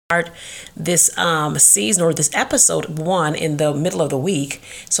this season or this episode one in the middle of the week.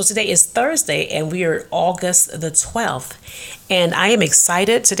 So today is Thursday and we are August the 12th. And I am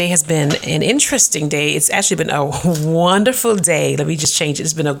excited. Today has been an interesting day. It's actually been a wonderful day. Let me just change it.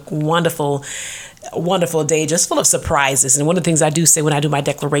 It's been a wonderful day, just full of surprises. And one of the things I do say when I do my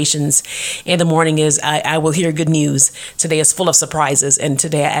declarations in the morning is I will hear good news. Today is full of surprises. And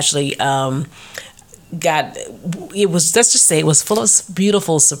today I actually let's just say it was full of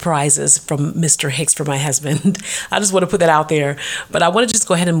beautiful surprises from Mr. Hicks, for my husband. I just want to put that out there, but I want to just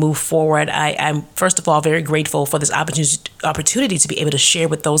go ahead and move forward. I'm first of all very grateful for this opportunity to be able to share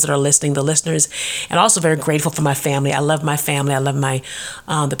with those that are listening, the listeners, and also very grateful for my family. I love my family. I love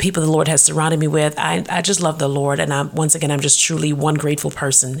the people the Lord has surrounded me with. I just love the Lord, and I'm just truly one grateful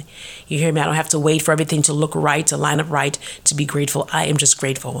person. You hear me? I don't have to wait for everything to look right, to line up right, to be grateful. I am just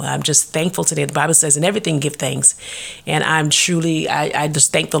grateful. I'm just thankful today. The Bible says, in everything give thanks. And I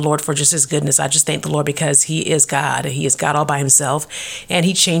just thank the Lord for just his goodness. I just thank the Lord because he is God. He is God all by himself, and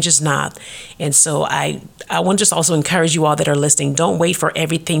he changes not. And so I want to just also encourage you all that are listening, don't wait for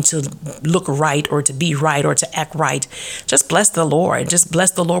everything to look right or to be right or to act right. Just bless the Lord. Just bless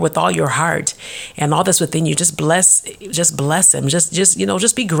the Lord with all your heart and all that's within you. Just bless him.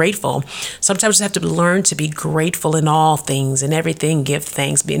 Just be grateful. Sometimes you have to learn to be grateful in all things, and everything give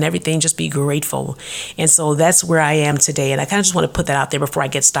thanks. In everything, just be grateful. And so that's where I am today. And I kind of just want to put that out there before I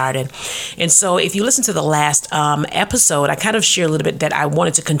get started. And so if you listen to the last episode, I kind of shared a little bit that I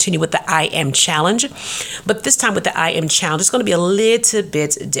wanted to continue with the I Am Challenge. But this time with the I Am Challenge, it's going to be a little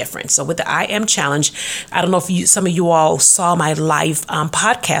bit different. So with the I Am Challenge, I don't know if some of you all saw my live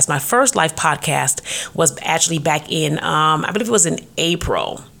podcast. My first live podcast was actually back in, I believe it was in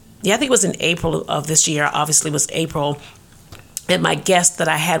April. Yeah, I think it was in April of this year. Obviously, it was April. And my guest that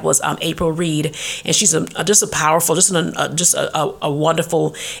I had was April Reed, and she's just a powerful, just a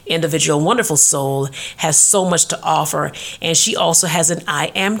wonderful individual, wonderful soul, has so much to offer, and she also has an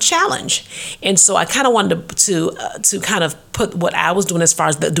I Am Challenge. And so I kind of wanted to kind of put what I was doing as far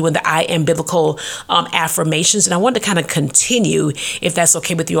as doing the I Am biblical affirmations, and I wanted to kind of continue, if that's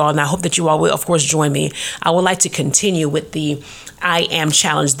okay with you all, and I hope that you all will, of course, join me. I would like to continue with the I Am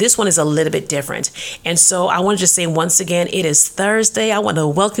Challenge. This one is a little bit different. And so I want to just say once again, it is Thursday. I want to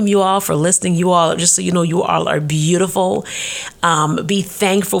welcome you all for listening. You all, just so you know, you all are beautiful. Be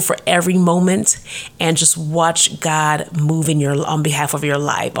thankful for every moment and just watch God move on behalf of your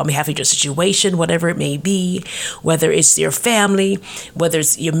life, on behalf of your situation, whatever it may be, whether it's your family, whether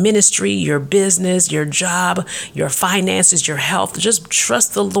it's your ministry, your business, your job, your finances, your health. Just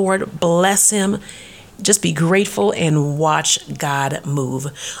trust the Lord, bless him. Just be grateful and watch God move.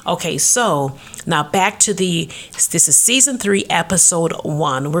 Okay, so now back to this is season 3, episode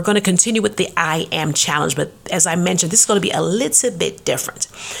 1. We're going to continue with the I Am Challenge, but as I mentioned, this is going to be a little bit different.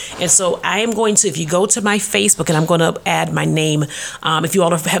 And so I am going to, if you go to my Facebook, and I'm going to add my name. If you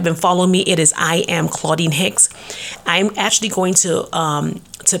all have been following me, it is I Am Claudine Hicks. I'm actually going to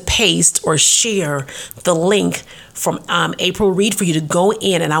paste or share the link from April Reed for you to go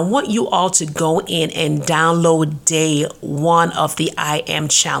in, and I want you all to go in and download day 1 of the I Am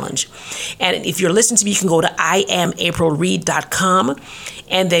Challenge. And if you're listening to me, you can go to iamaprilreed.com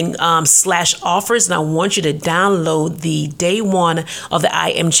and then /offers, and I want you to download the day 1 of the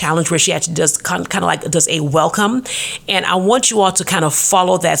I Am Challenge, where she actually does kind of like does a welcome, and I want you all to kind of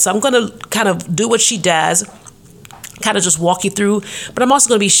follow that. So I'm going to kind of do what she does, kind of just walk you through, but I'm also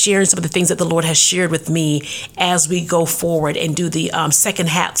going to be sharing some of the things that the Lord has shared with me as we go forward and do the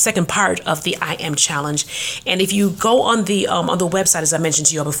second part of the I Am Challenge. And if you go on the website, as I mentioned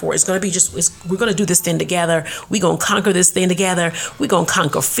to you all before, it's going to be we're going to do this thing together. We're going to conquer this thing together. We're going to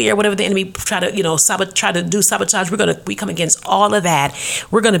conquer fear, whatever the enemy try to do sabotage. We come against all of that.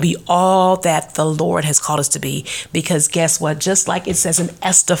 We're going to be all that the Lord has called us to be, because guess what? Just like it says in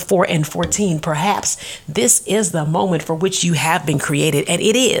Esther 4:14, perhaps this is the moment for which you have been created. And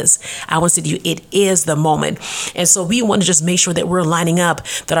it is. I want to say to you, it is the moment. And so we want to just make sure that we're lining up,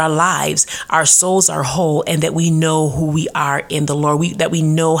 that our lives, our souls are whole, and that we know who we are in the Lord. That we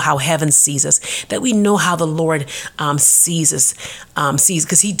know how heaven sees us, that we know how the Lord sees us,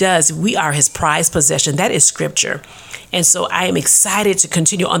 because he does. We are his prized possession. That is scripture. And so I am excited to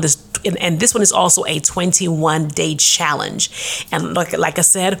continue on this. And this one is also a 21-day challenge. And like I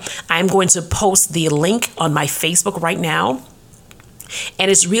said, I'm going to post the link on my Facebook right now. And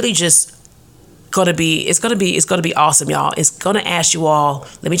it's really just going to be awesome, y'all. It's going to ask you all,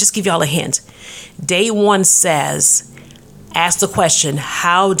 let me just give y'all a hint. Day 1 says, ask the question,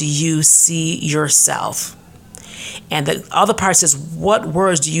 how do you see yourself? And the other part says, what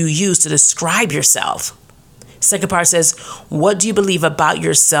words do you use to describe yourself? Second part says, what do you believe about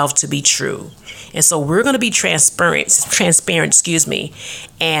yourself to be true? And so we're going to be transparent, excuse me.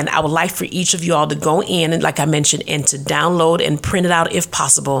 And I would like for each of you all to go in and, like I mentioned, and to download and print it out if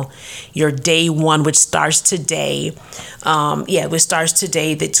possible, your day one, which starts today. Which starts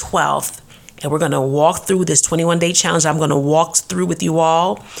today, the 12th. And we're going to walk through this 21-day challenge. I'm going to walk through with you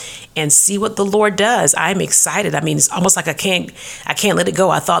all and see what the Lord does. I'm excited. I mean, it's almost like I can't let it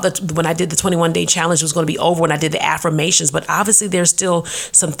go. I thought that when I did the 21-day challenge, it was going to be over when I did the affirmations. But obviously, there's still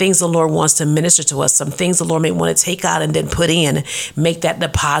some things the Lord wants to minister to us, some things the Lord may want to take out and then put in, make that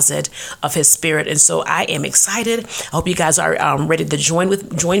deposit of His Spirit. And so I am excited. I hope you guys are ready to join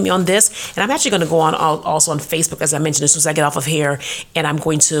me on this. And I'm actually going to go on also on Facebook, as I mentioned, as soon as I get off of here. And I'm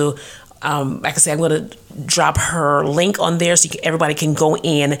going to like I said, I'm going to drop her link on there so everybody can go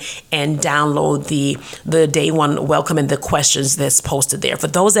in and download the day one welcome and the questions that's posted there. For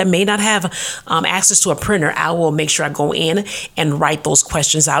those that may not have access to a printer, I will make sure I go in and write those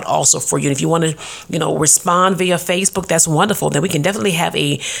questions out also for you. And if you want to, respond via Facebook, that's wonderful. Then we can definitely have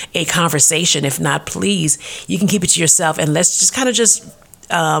a conversation. If not, please, you can keep it to yourself, and let's just kind of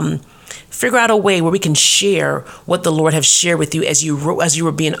figure out a way where we can share what the Lord has shared with you as you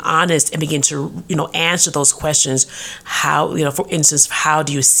were being honest and begin to, answer those questions. How, for instance, how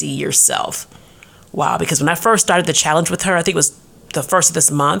do you see yourself? Wow. Because when I first started the challenge with her, I think it was the first of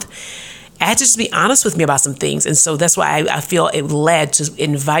this month, I had to just be honest with me about some things. And so that's why I feel it led to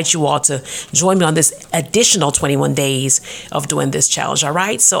invite you all to join me on this additional 21 days of doing this challenge. All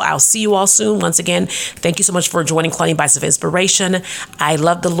right. So I'll see you all soon. Once again, thank you so much for joining Claudine Bites of Inspiration. I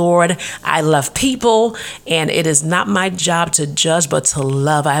love the Lord. I love people. And it is not my job to judge, but to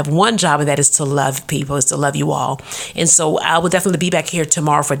love. I have one job, and that is to love people, is to love you all. And so I will definitely be back here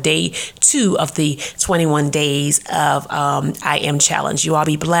tomorrow for day 2 of the 21 days of I Am Challenge. You all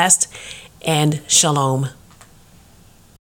be blessed. And shalom.